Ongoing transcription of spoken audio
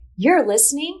You're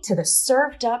listening to the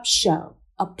Served Up Show,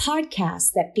 a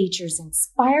podcast that features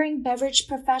inspiring beverage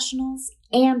professionals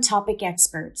and topic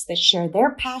experts that share their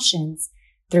passions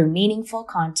through meaningful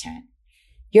content.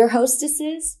 Your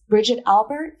hostesses, Bridget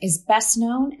Albert, is best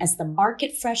known as the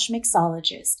Market Fresh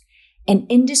Mixologist, an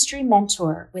industry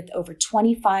mentor with over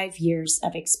 25 years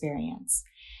of experience.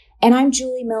 And I'm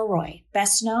Julie Milroy,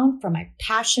 best known for my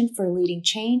passion for leading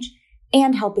change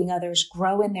and helping others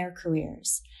grow in their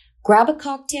careers. Grab a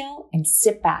cocktail and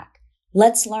sit back.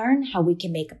 Let's learn how we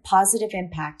can make a positive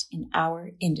impact in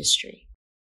our industry.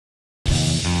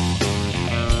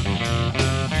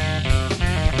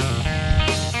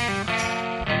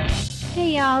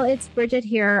 Hey y'all, it's Bridget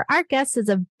here. Our guest is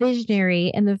a visionary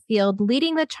in the field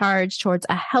leading the charge towards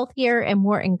a healthier and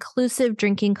more inclusive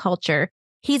drinking culture.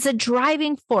 He's a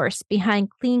driving force behind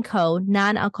CleanCo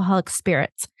Non-Alcoholic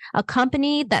Spirits, a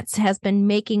company that has been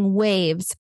making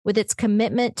waves with its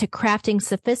commitment to crafting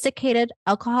sophisticated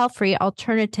alcohol-free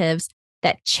alternatives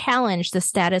that challenge the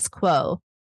status quo.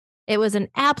 It was an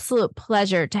absolute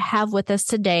pleasure to have with us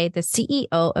today the CEO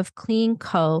of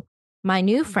CleanCo, my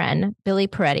new friend, Billy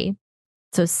Paretti.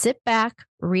 So sit back,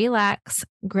 relax,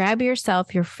 grab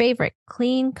yourself your favorite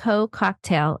CleanCo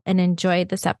cocktail, and enjoy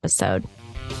this episode.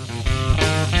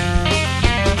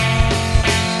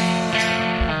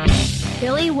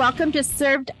 Billy, welcome to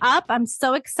Served Up. I'm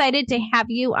so excited to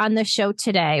have you on the show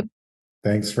today.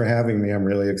 Thanks for having me. I'm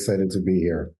really excited to be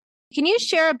here. Can you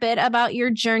share a bit about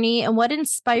your journey and what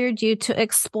inspired you to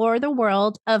explore the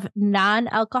world of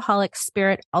non-alcoholic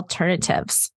spirit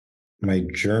alternatives? My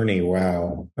journey,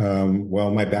 wow. Well,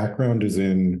 my background is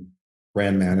in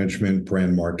brand management,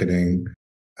 brand marketing.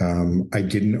 I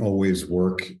didn't always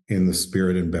work in the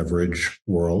spirit and beverage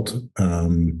world.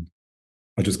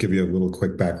 I'll just give you a little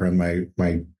quick background.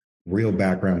 My real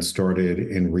background started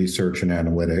in research and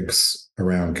analytics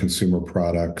around consumer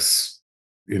products.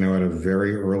 You know, at a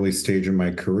very early stage in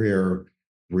my career,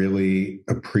 really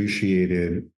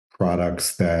appreciated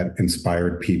products that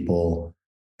inspired people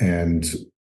and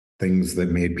things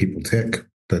that made people tick,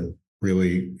 that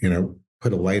really,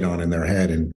 put a light on in their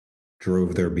head and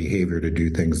drove their behavior to do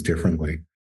things differently.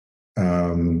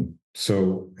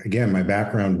 So again, my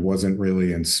background wasn't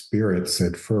really in spirits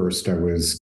at first. I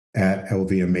was at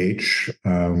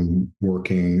LVMH,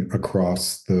 working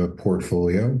across the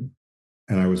portfolio,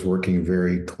 and I was working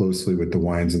very closely with the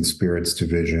wines and spirits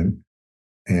division.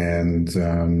 And,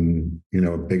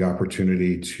 a big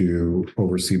opportunity to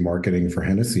oversee marketing for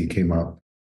Hennessy came up.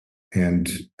 And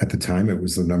at the time, it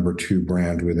was the number 2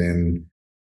 brand within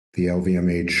the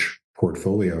LVMH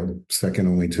portfolio, second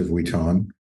only to Vuitton,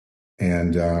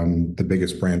 and the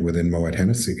biggest brand within Moet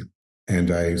Hennessy. And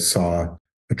I saw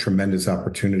a tremendous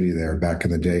opportunity there back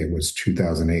in the day. It was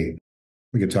 2008.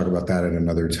 We could talk about that at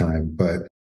another time. But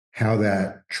how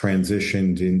that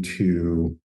transitioned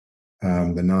into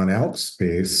the non-alc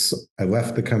space, I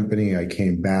left the company. I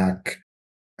came back.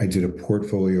 I did a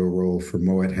portfolio role for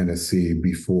Moet Hennessy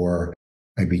before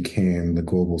I became the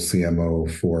global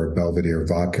CMO for Belvedere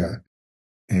Vodka.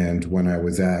 And when I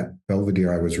was at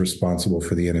Belvedere, I was responsible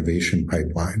for the innovation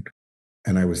pipeline.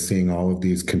 And I was seeing all of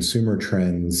these consumer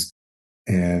trends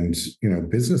and,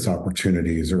 business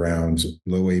opportunities around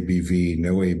low ABV,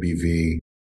 no ABV.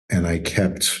 And I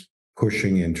kept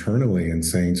pushing internally and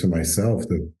saying to myself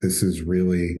that this is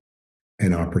really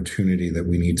an opportunity that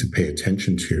we need to pay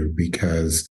attention to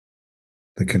because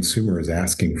the consumer is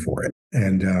asking for it.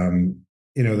 And,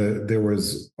 there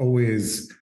was always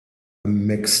a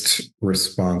mixed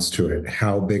response to it.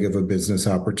 How big of a business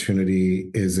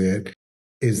opportunity is it?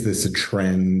 Is this a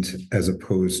trend as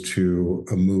opposed to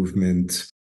a movement?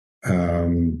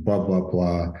 Blah, blah,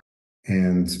 blah.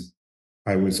 And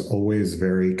I was always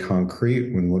very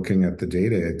concrete when looking at the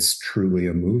data. It's truly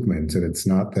a movement. And it's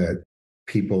not that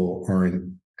people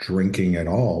aren't drinking at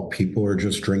all. People are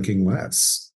just drinking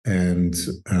less. And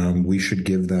we should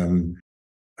give them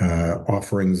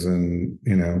offerings and,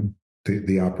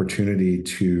 the opportunity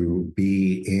to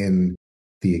be in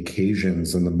the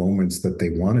occasions and the moments that they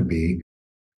want to be,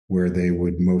 where they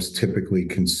would most typically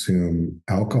consume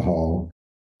alcohol,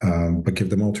 but give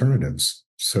them alternatives.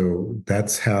 So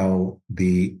that's how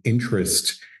the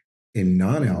interest in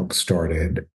non-alc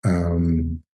started.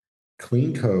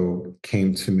 CleanCo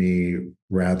came to me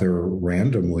rather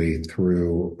randomly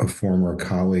through a former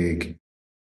colleague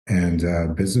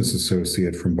and business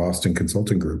associate from Boston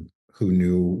Consulting Group who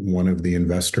knew one of the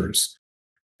investors.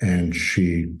 And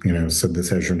she, said, this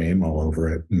has your name all over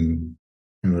it. And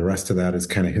the rest of that is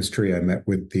kind of history. I met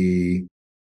with the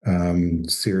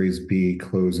Series B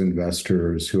close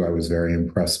investors who I was very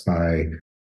impressed by.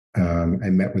 I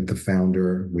met with the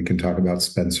founder. We can talk about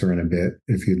Spencer in a bit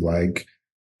if you'd like.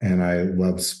 And I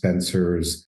love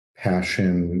Spencer's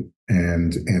passion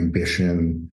and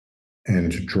ambition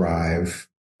and drive.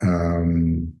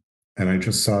 And I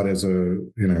just saw it as a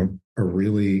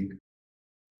really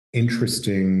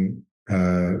interesting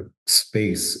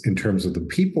space in terms of the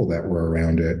people that were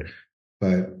around it,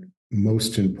 but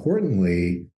most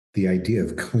importantly, the idea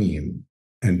of clean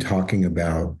and talking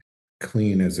about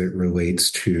clean as it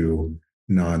relates to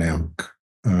non-alc.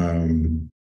 And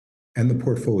the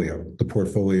portfolio. The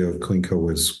portfolio of CleanCo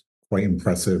was quite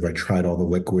impressive. I tried all the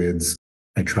liquids.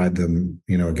 I tried them,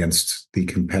 against the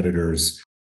competitors.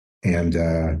 And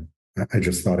I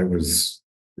just thought it was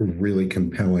really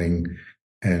compelling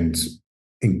and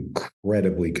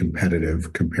incredibly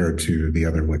competitive compared to the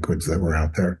other liquids that were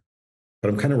out there. But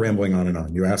I'm kind of rambling on and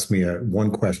on. You asked me one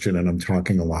question and I'm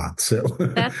talking a lot. So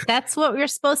that's what we're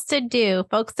supposed to do.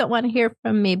 Folks don't want to hear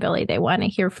from me, Billy. They want to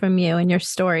hear from you and your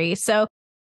story. So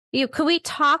could we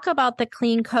talk about the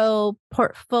CleanCo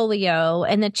portfolio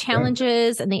and the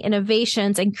challenges and the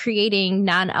innovations in creating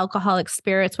non-alcoholic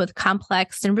spirits with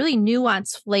complex and really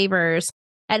nuanced flavors,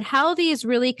 and how these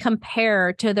really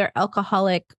compare to their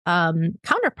alcoholic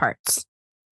counterparts?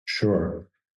 Sure.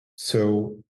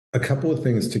 So a couple of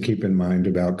things to keep in mind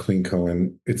about CleanCo,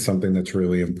 and it's something that's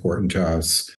really important to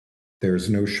us. There's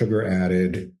no sugar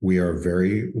added. We are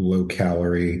very low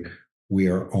calorie. We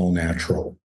are all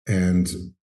natural. And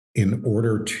in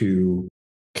order to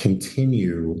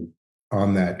continue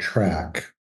on that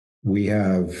track, we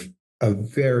have a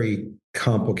very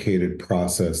complicated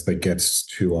process that gets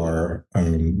to our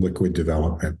liquid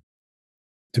development.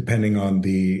 Depending on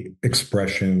the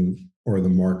expression or the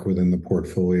mark within the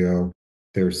portfolio,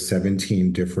 there's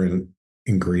 17 different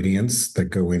ingredients that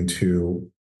go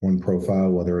into one profile,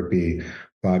 whether it be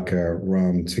vodka,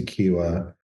 rum,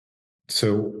 tequila.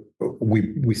 So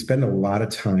we spend a lot of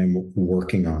time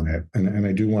working on it. And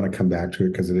I do want to come back to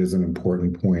it because it is an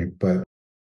important point. But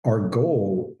our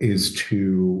goal is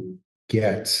to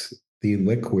get the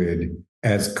liquid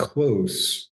as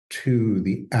close to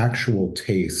the actual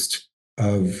taste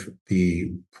of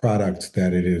the product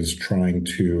that it is trying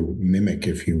to mimic,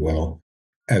 if you will,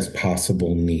 as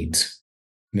possible neat.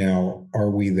 Now, are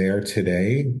we there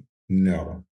today?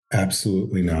 No,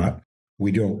 absolutely not.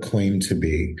 We don't claim to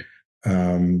be.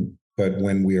 But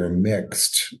when we are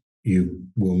mixed, you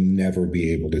will never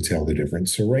be able to tell the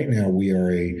difference. So right now we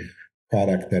are a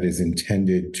product that is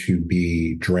intended to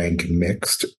be drank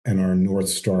mixed, and our North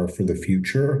Star for the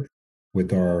future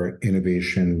with our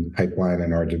innovation pipeline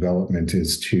and our development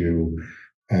is to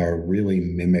really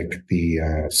mimic the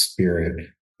spirit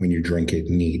when you drink it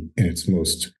neat in its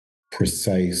most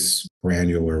precise,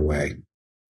 granular way.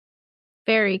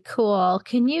 Very cool.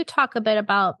 Can you talk a bit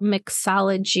about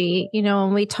mixology?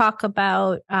 When we talk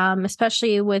about,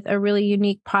 especially with a really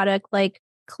unique product like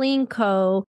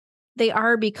CleanCo, they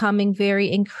are becoming very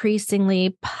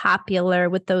increasingly popular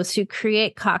with those who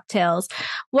create cocktails.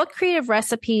 What creative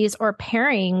recipes or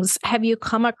pairings have you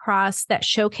come across that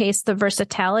showcase the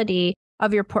versatility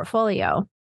of your portfolio?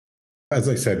 As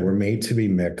I said, we're made to be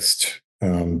mixed,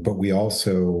 but we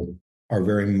also are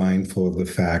very mindful of the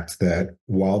fact that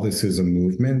while this is a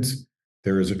movement,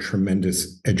 there is a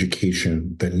tremendous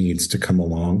education that needs to come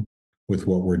along with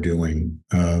what we're doing.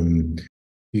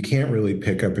 You can't really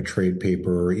pick up a trade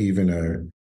paper or even a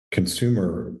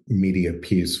consumer media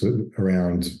piece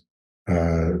around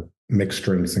mixed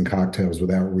drinks and cocktails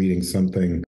without reading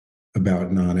something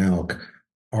about non-alc.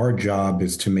 Our job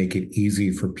is to make it easy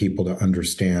for people to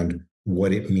understand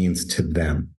what it means to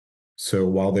them. So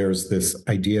while there's this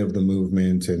idea of the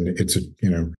movement and it's,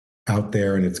 out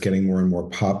there and it's getting more and more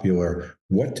popular,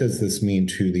 what does this mean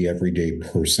to the everyday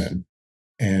person?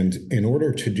 And in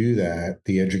order to do that,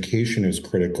 the education is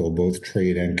critical, both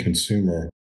trade and consumer.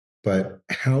 But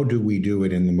how do we do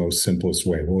it in the most simplest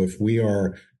way? Well, if we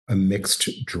are a mixed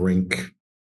drink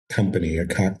company, a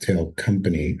cocktail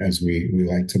company, as we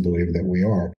like to believe that we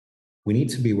are, we need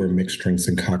to be where mixed drinks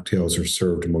and cocktails are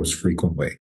served most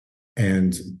frequently.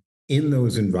 And in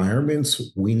those environments,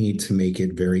 we need to make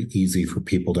it very easy for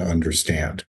people to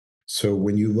understand. So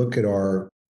when you look at our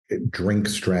drink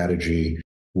strategy,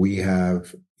 we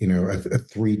have, a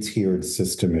three-tiered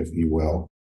system, if you will,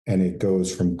 and it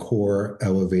goes from core,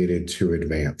 elevated to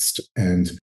advanced.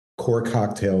 And core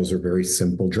cocktails are very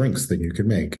simple drinks that you can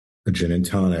make. A gin and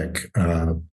tonic,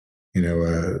 a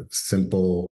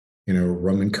simple,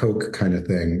 rum and Coke kind of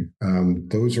thing.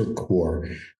 Those are core.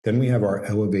 Then we have our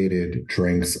elevated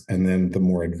drinks and then the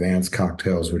more advanced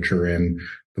cocktails, which are in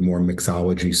the more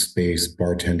mixology space,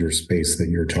 bartender space that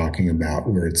you're talking about,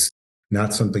 where it's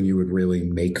not something you would really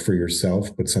make for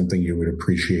yourself, but something you would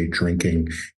appreciate drinking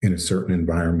in a certain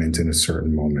environment in a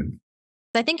certain moment.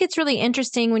 I think it's really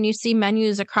interesting when you see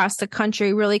menus across the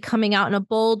country really coming out in a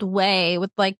bold way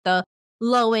with like the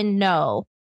low and no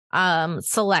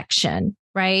selection,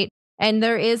 right? And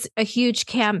there is a huge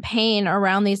campaign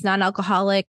around these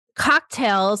non-alcoholic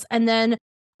cocktails. And then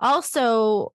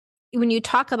also, when you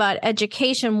talk about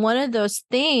education, one of those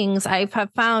things I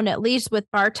have found, at least with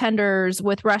bartenders,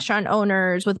 with restaurant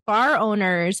owners, with bar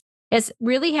owners, is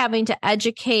really having to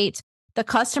educate the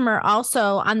customer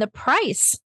also on the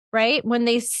price, right? When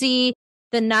they see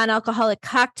the non-alcoholic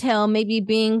cocktail maybe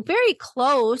being very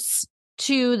close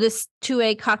to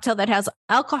a cocktail that has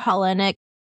alcohol in it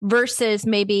versus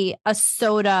maybe a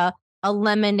soda, a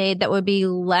lemonade that would be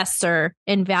lesser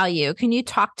in value. Can you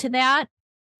talk to that?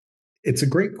 It's a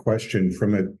great question.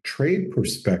 From a trade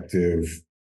perspective,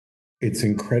 it's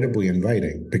incredibly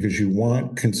inviting because you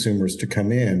want consumers to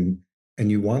come in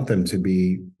and you want them to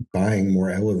be buying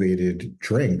more elevated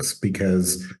drinks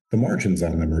because the margins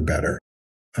on them are better.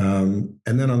 And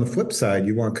then on the flip side,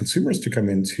 you want consumers to come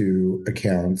into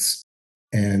accounts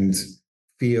and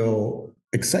feel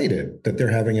excited that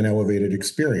they're having an elevated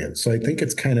experience. So I think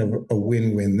it's kind of a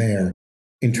win-win there.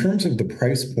 In terms of the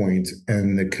price point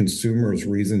and the consumer's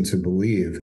reason to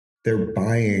believe, they're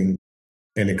buying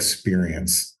an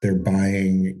experience. They're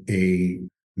buying a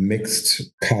mixed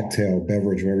cocktail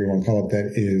beverage, whatever you want to call it,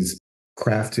 that is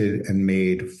crafted and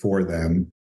made for them.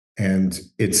 And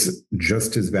it's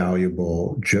just as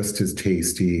valuable, just as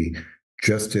tasty,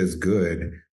 just as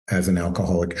good as an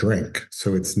alcoholic drink.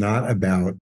 So it's not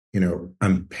about,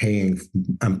 I'm paying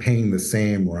the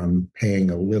same or I'm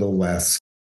paying a little less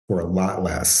for a lot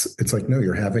less. It's like, no,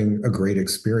 you're having a great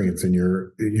experience and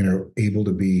you're, able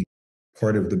to be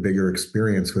part of the bigger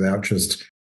experience without just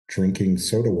drinking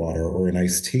soda water or an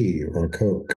iced tea or a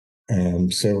Coke.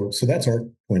 So that's our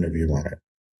point of view on it.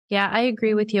 Yeah, I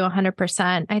agree with you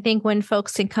 100%. I think when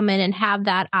folks can come in and have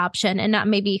that option and not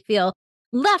maybe feel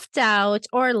left out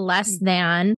or less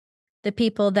than the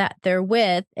people that they're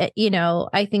with,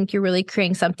 I think you're really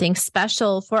creating something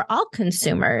special for all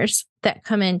consumers that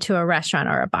come into a restaurant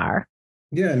or a bar.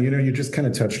 Yeah. And, you just kind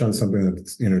of touched on something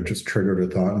that's, just triggered a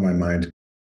thought in my mind.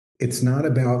 It's not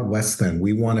about less than.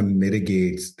 We want to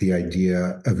mitigate the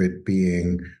idea of it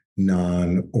being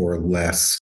non or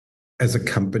less. As a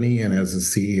company and as a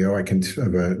CEO,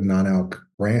 of a non-alc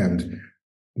brand,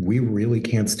 we really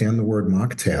can't stand the word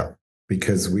mocktail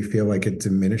because we feel like it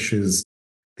diminishes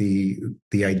the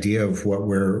idea of what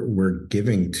we're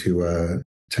giving to a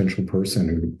potential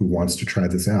person who wants to try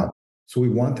this out. So we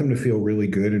want them to feel really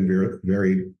good and very,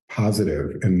 very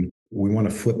positive, and we want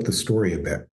to flip the story a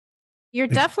bit. You're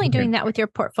definitely doing that with your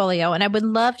portfolio, and I would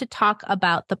love to talk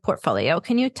about the portfolio.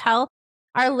 Can you tell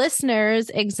our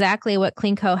listeners exactly what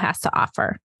CleanCo has to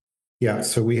offer? Yeah,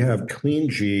 so we have Clean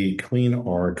G, Clean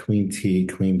R, Clean T,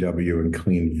 Clean W, and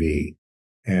Clean V.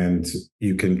 And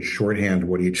you can shorthand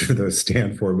what each of those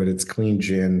stand for, but it's clean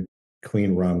gin,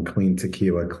 clean rum, clean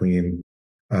tequila, clean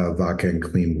vodka, and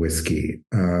clean whiskey.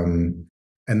 And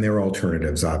they're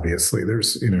alternatives, obviously.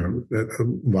 There's, a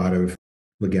lot of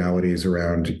legalities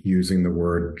around using the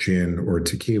word gin or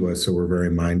tequila. So we're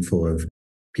very mindful of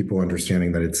people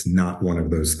understanding that it's not one of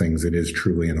those things. It is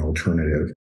truly an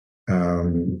alternative.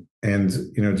 And,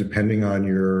 depending on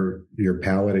your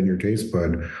palate and your taste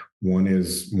bud, one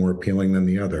is more appealing than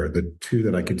the other. The two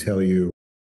that I could tell you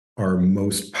are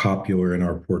most popular in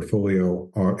our portfolio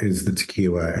is the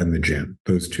tequila and the gin.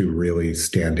 Those two really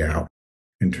stand out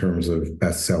in terms of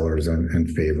bestsellers and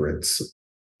favorites.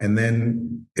 And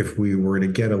then if we were to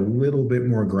get a little bit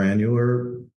more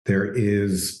granular, there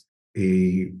is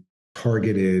a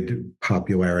targeted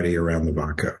popularity around the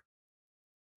vodka.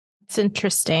 It's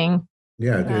interesting.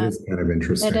 Yeah, it is kind of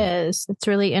interesting. It is. It's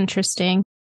really interesting.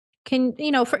 Can,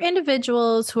 for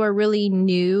individuals who are really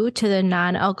new to the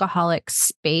non-alcoholic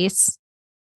space,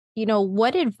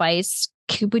 what advice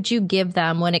would you give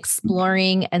them when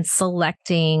exploring and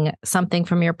selecting something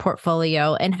from your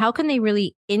portfolio? And how can they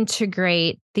really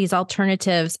integrate these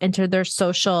alternatives into their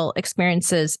social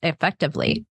experiences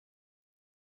effectively?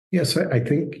 Yes, I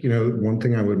think, one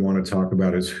thing I would want to talk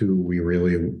about is who we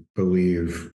really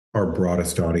believe our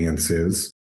broadest audience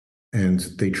is. And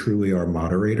they truly are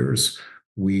moderators.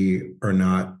 We are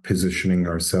not positioning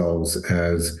ourselves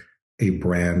as a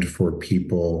brand for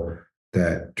people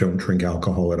that don't drink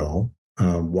alcohol at all.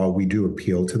 While we do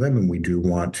appeal to them and we do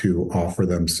want to offer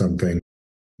them something,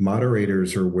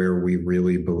 moderators are where we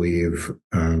really believe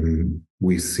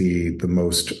we see the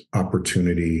most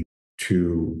opportunity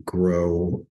to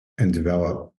grow and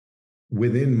develop.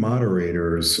 Within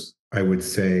moderators, I would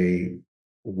say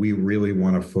we really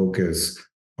want to focus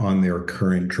on their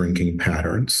current drinking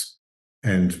patterns.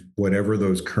 And whatever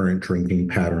those current drinking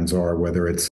patterns are, whether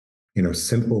it's,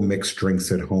 simple mixed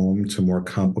drinks at home to more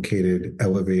complicated,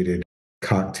 elevated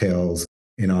cocktails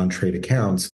in on-trade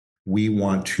accounts, we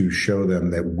want to show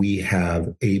them that we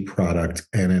have a product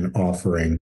and an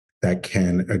offering that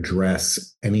can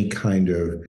address any kind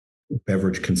of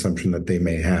beverage consumption that they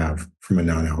may have from a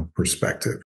non-alc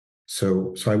perspective.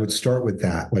 So I would start with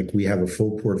that. Like, we have a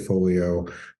full portfolio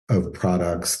of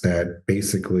products that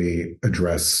basically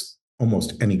address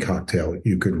almost any cocktail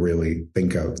you could really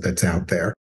think of that's out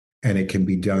there. And it can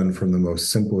be done from the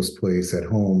most simplest place at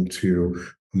home to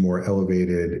a more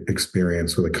elevated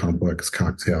experience with a complex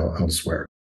cocktail elsewhere.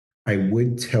 I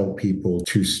would tell people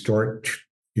to start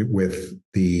with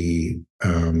the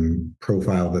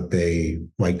profile that they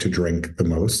like to drink the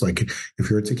most. Like, if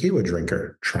you're a tequila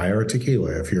drinker, try our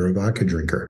tequila. If you're a vodka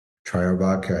drinker, try our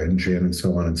vodka and gin and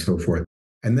so on and so forth.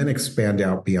 And then expand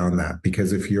out beyond that.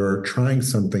 Because if you're trying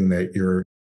something that you're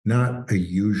not a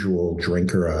usual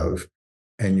drinker of,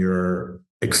 and you're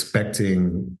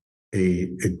expecting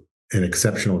an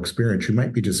exceptional experience, you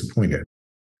might be disappointed.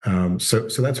 So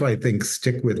that's why I think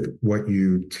stick with what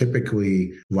you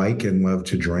typically like and love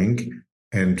to drink,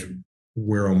 and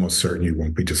we're almost certain you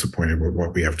won't be disappointed with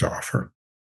what we have to offer.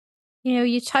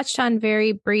 You touched on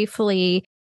very briefly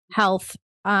health.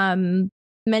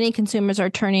 Many consumers are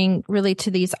turning really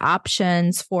to these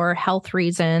options for health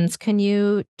reasons. Can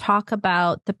you talk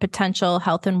about the potential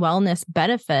health and wellness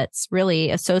benefits really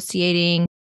associating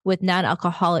with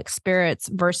non-alcoholic spirits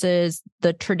versus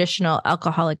the traditional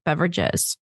alcoholic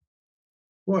beverages?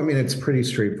 Well, I mean, it's pretty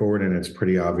straightforward and it's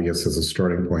pretty obvious as a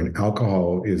starting point.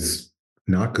 Alcohol is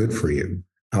not good for you.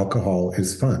 Alcohol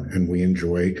is fun and we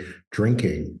enjoy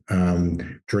drinking.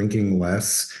 Drinking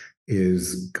less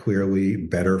is clearly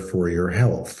better for your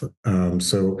health.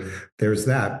 So there's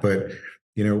that. But,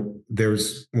 when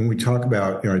we talk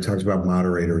about, I talked about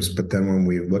moderators, but then when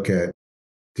we look at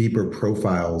deeper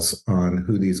profiles on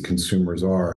who these consumers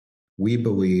are, we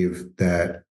believe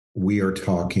that we are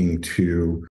talking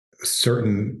to a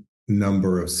certain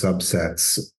number of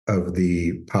subsets of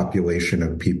the population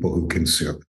of people who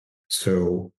consume.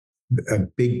 So a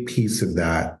big piece of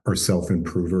that are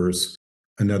self-improvers.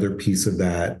 Another piece of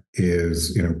that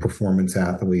is, performance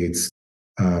athletes,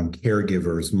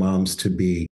 caregivers, moms to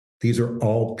be. These are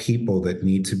all people that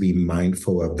need to be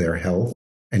mindful of their health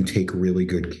and take really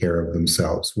good care of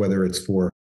themselves, whether it's for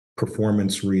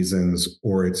performance reasons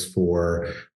or it's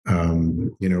for,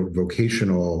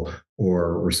 vocational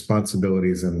or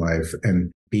responsibilities in life.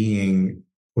 And being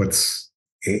what's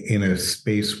in a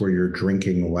space where you're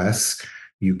drinking less,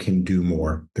 you can do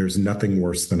more. There's nothing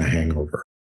worse than a hangover.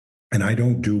 And I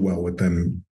don't do well with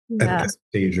them at this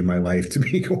stage in my life, to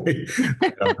be quite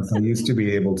honest. I used to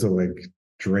be able to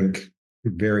drink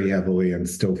very heavily and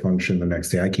still function the next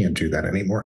day. I can't do that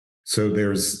anymore. So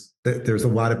there's a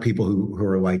lot of people who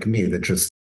are like me that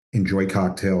just enjoy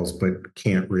cocktails, but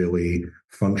can't really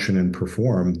function and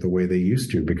perform the way they used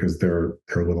to because they're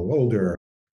a little older.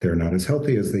 They're not as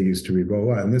healthy as they used to be, blah,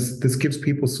 blah, blah. And this gives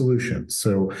people solutions.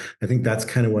 So I think that's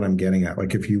kind of what I'm getting at.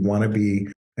 Like, if you want to be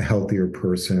a healthier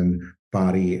person,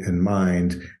 body and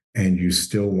mind, and you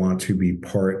still want to be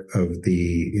part of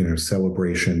the,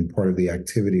 celebration, part of the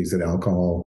activities that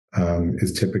alcohol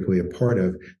is typically a part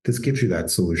of, this gives you that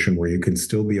solution where you can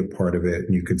still be a part of it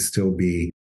and you can still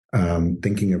be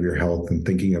thinking of your health and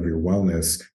thinking of your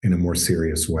wellness in a more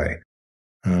serious way.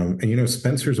 And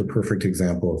Spencer's a perfect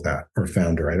example of that, our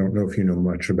founder. I don't know if you know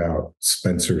much about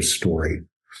Spencer's story.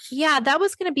 Yeah, that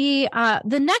was going to be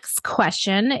the next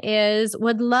question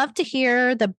would love to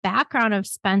hear the background of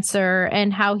Spencer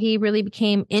and how he really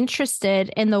became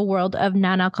interested in the world of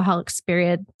non-alcoholic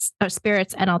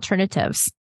spirits and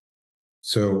alternatives.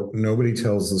 So nobody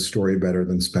tells the story better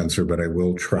than Spencer, but I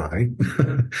will try.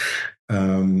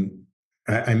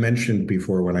 I mentioned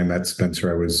before when I met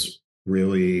Spencer, I was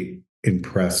really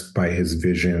impressed by his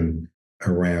vision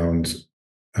around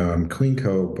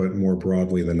CleanCo, but more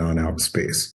broadly the non-alc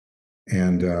space.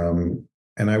 And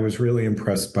I was really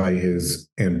impressed by his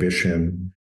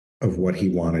ambition of what he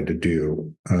wanted to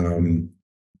do.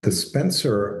 The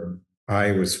Spencer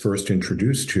I was first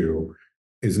introduced to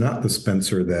is not the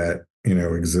Spencer that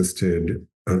existed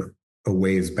a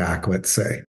ways back, let's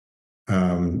say.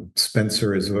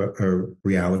 Spencer is a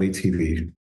reality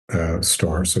TV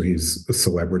star, so he's a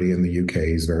celebrity in the UK.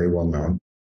 He's very well known.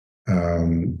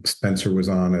 Spencer was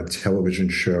on a television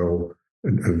show,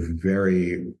 a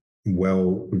very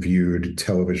well-viewed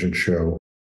television show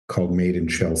called Made in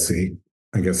Chelsea.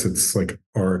 I guess it's like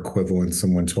our equivalent,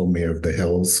 someone told me, of The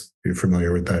Hills. Are you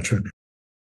familiar with that show?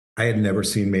 I had never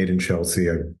seen Made in Chelsea.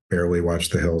 I barely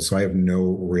watched The Hills, so I have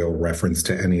no real reference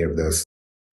to any of this.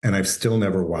 And I've still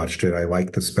never watched it. I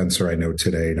like the Spencer I know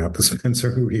today, not the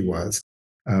Spencer who he was.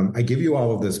 I give you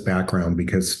all of this background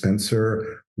because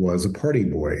Spencer was a party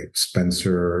boy.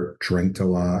 Spencer drank a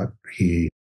lot.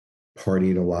 He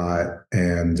partied a lot.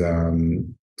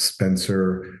 And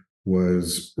Spencer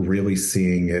was really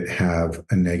seeing it have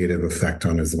a negative effect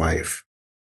on his life.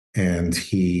 And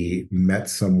he met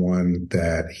someone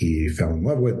that he fell in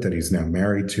love with, that he's now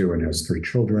married to and has 3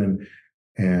 children.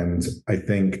 And I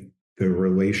think the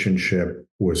relationship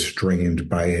was strained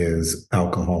by his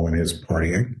alcohol and his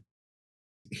partying.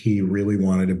 He really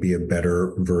wanted to be a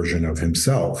better version of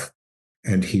himself.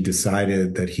 And he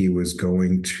decided that he was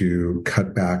going to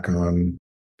cut back on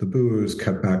the booze,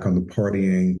 cut back on the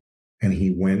partying. And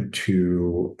he went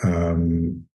to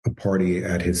a party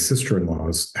at his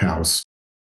sister-in-law's house,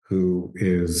 who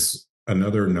is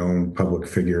another known public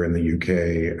figure in the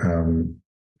UK,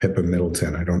 Pippa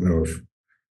Middleton. I don't know if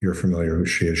you're familiar who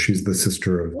she is. She's the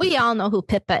sister of... We all know who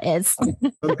Pippa is.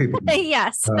 Some people know.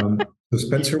 Yes. So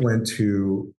Spencer went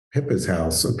to Pippa's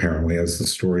house, apparently, as the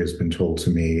story has been told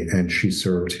to me, and she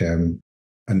served him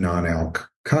a non-alc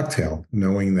cocktail,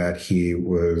 knowing that he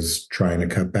was trying to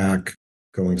cut back,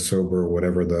 going sober,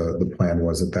 whatever the plan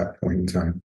was at that point in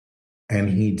time. And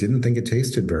he didn't think it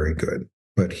tasted very good,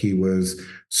 but he was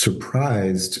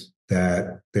surprised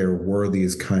that there were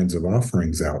these kinds of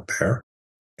offerings out there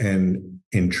and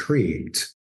intrigued.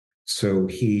 So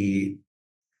he,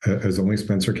 as only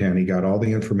Spencer can, he got all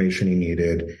the information he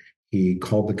needed. He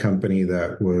called the company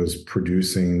that was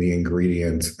producing the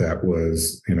ingredient that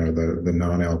was, the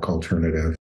non-alc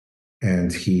alternative.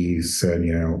 And he said,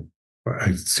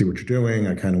 I see what you're doing.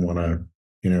 I kind of want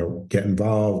to, get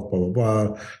involved, blah, blah,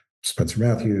 blah. Spencer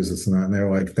Matthews, this and that. And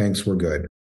they're like, thanks, we're good.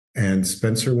 And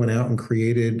Spencer went out and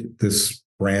created this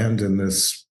brand and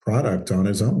this product on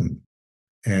his own.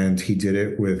 And he did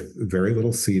it with very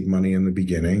little seed money in the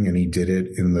beginning. And he did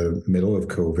it in the middle of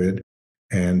COVID.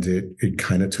 And it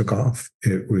kind of took off.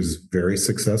 It was very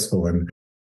successful. And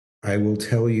I will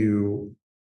tell you,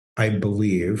 I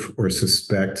believe or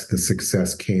suspect the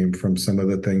success came from some of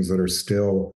the things that are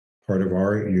still part of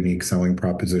our unique selling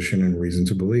proposition and reason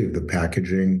to believe. The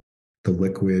packaging, the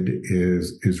liquid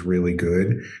is really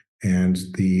good, and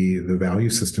the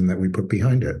value system that we put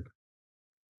behind it.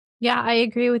 Yeah, I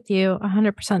agree with you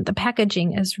 100%. The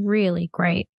packaging is really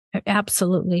great. It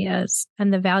absolutely is.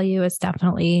 And the value is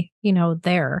definitely,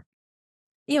 there.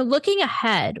 Looking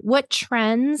ahead, what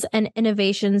trends and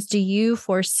innovations do you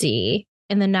foresee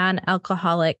in the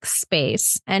non-alcoholic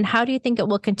space? And how do you think it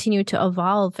will continue to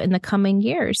evolve in the coming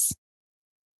years?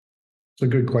 It's a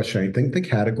good question. I think the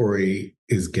category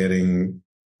is getting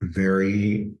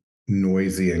very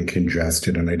noisy and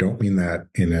congested. And I don't mean that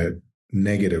in a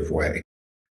negative way.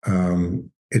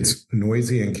 It's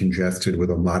noisy and congested with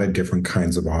a lot of different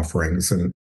kinds of offerings.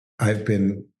 And I've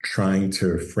been trying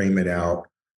to frame it out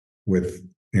with,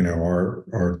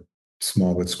 our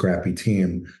small but scrappy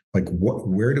team. Like,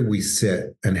 where do we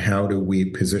sit and how do we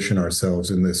position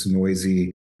ourselves in this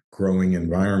noisy, growing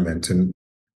environment? And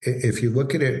if you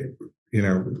look at it,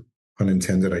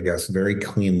 unintended, I guess, very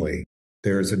cleanly,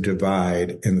 there's a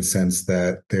divide in the sense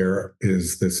that there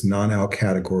is this non-alc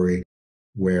category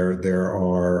where there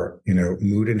are,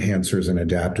 mood enhancers and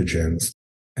adaptogens,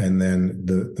 and then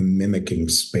the mimicking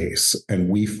space. And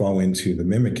we fall into the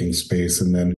mimicking space.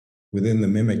 And then within the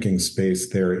mimicking space,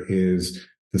 there is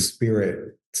the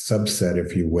spirit subset,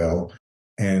 if you will.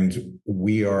 And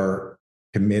we are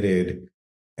committed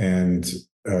and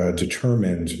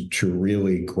determined to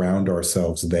really ground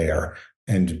ourselves there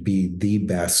and be the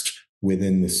best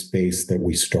within the space that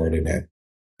we started in.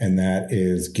 And that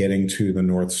is getting to the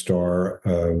North Star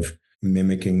of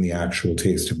mimicking the actual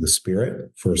taste of the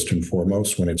spirit, first and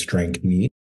foremost, when it's drank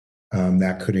neat.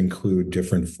 That could include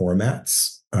different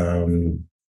formats.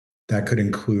 That could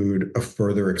include a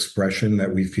further expression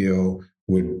that we feel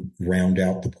would round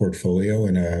out the portfolio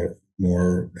in a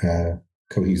more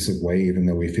cohesive way, even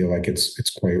though we feel like it's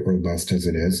quite robust as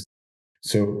it is.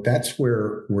 So that's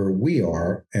where we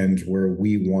are and where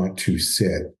we want to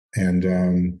sit.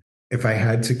 And if I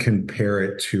had to compare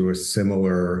it to a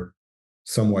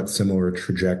somewhat similar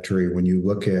trajectory, when you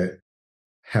look at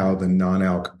how the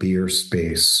non-alc beer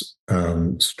space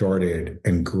started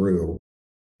and grew,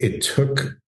 it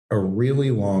took a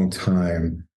really long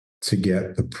time to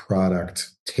get the product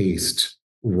taste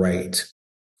right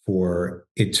for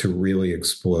it to really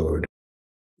explode.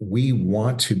 We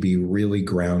want to be really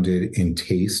grounded in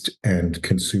taste and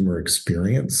consumer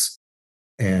experience.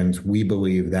 And we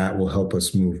believe that will help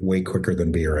us move way quicker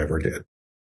than beer ever did.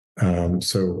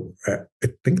 So I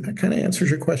think that kind of answers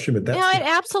your question, but that's it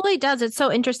absolutely does. It's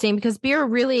so interesting because beer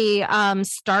really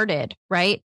started,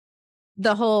 right?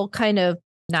 The whole kind of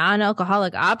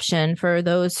non-alcoholic option for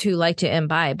those who like to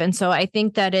imbibe. And so I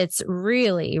think that it's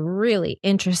really, really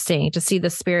interesting to see the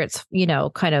spirits,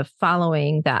 kind of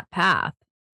following that path.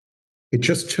 It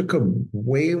just took a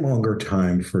way longer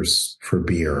time for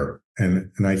beer.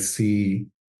 And I see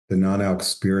the non-alc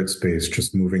spirit space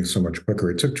just moving so much quicker.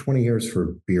 It took 20 years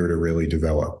for beer to really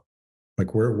develop.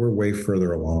 Like we're way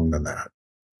further along than that.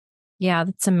 Yeah,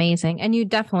 that's amazing. And you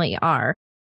definitely are.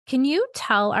 Can you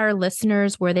tell our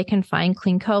listeners where they can find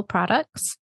CleanCo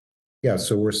products? Yeah,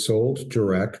 so we're sold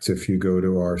direct if you go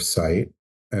to our site.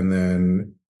 And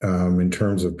then in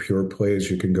terms of pure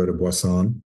plays, you can go to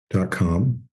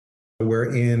boisson.com.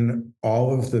 We're in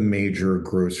all of the major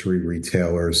grocery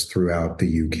retailers throughout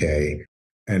the UK,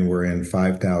 and we're in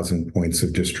 5,000 points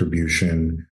of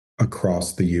distribution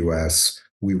across the US.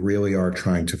 We really are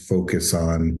trying to focus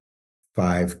on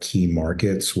 5 key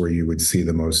markets where you would see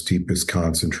the most deepest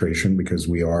concentration because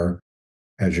we are,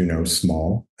 as you know,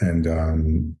 small,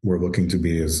 and we're looking to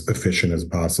be as efficient as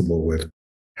possible with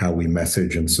how we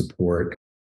message and support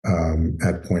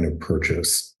at point of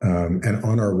purchase. And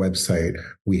on our website,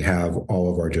 we have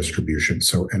all of our distribution.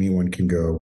 So anyone can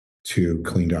go to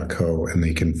clean.co and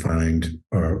they can find,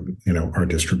 our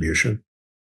distribution.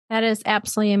 That is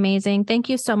absolutely amazing. Thank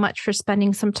you so much for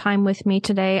spending some time with me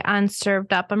today on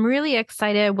Served Up. I'm really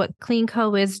excited what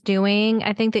CleanCo is doing.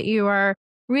 I think that you are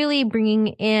really bringing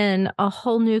in a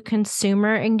whole new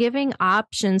consumer and giving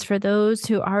options for those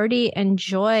who already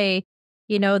enjoy,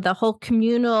 the whole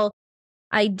communal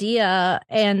idea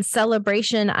and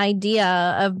celebration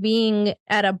idea of being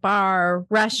at a bar,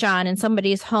 restaurant, in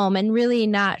somebody's home and really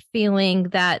not feeling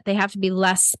that they have to be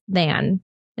less than.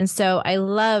 And so I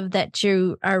love that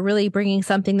you are really bringing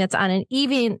something that's on an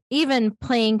even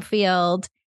playing field,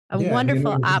 a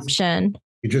wonderful option.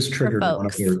 You just triggered one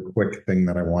other quick thing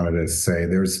that I wanted to say.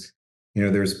 There's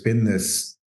been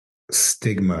this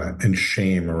stigma and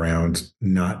shame around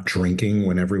not drinking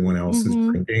when everyone else is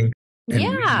drinking. And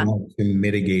we want to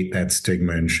mitigate that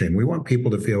stigma and shame. We want people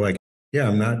to feel like,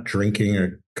 I'm not drinking a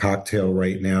cocktail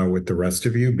right now with the rest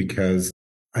of you because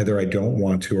either I don't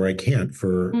want to or I can't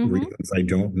for reasons I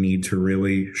don't need to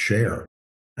really share.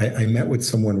 I met with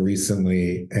someone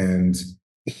recently and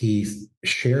he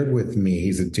shared with me,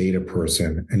 he's a data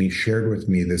person, and he shared with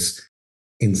me this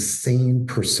insane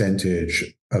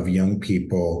percentage of young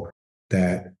people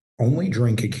that only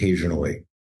drink occasionally.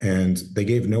 And they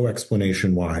gave no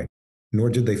explanation why, nor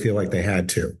did they feel like they had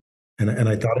to. And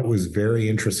I thought it was very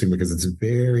interesting because it's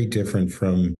very different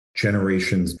from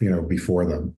generations, before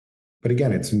them. But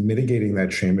again, it's mitigating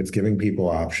that shame. It's giving people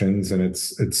options, and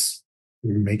it's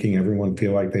making everyone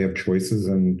feel like they have choices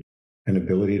and an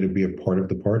ability to be a part of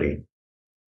the party.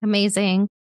 Amazing.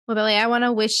 Well, Billy, I want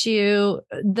to wish you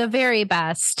the very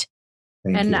best.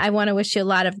 Thank you. I want to wish you a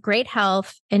lot of great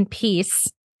health and peace.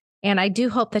 And I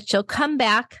do hope that you'll come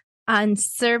back on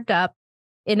Served Up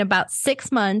in about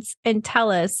 6 months and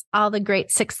tell us all the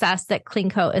great success that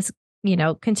CleanCo is,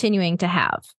 continuing to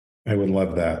have. I would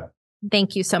love that.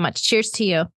 Thank you so much. Cheers to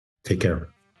you. Take care.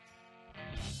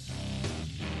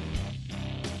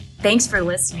 Thanks for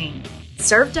listening.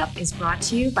 Served Up is brought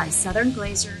to you by Southern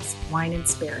Glazers Wine and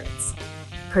Spirits.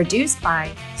 Produced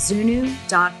by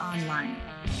Zunu.online.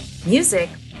 Music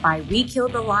by We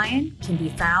Killed the Lion can be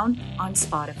found on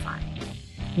Spotify.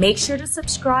 Make sure to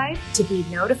subscribe to be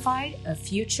notified of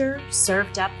future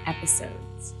Served Up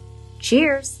episodes.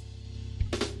 Cheers!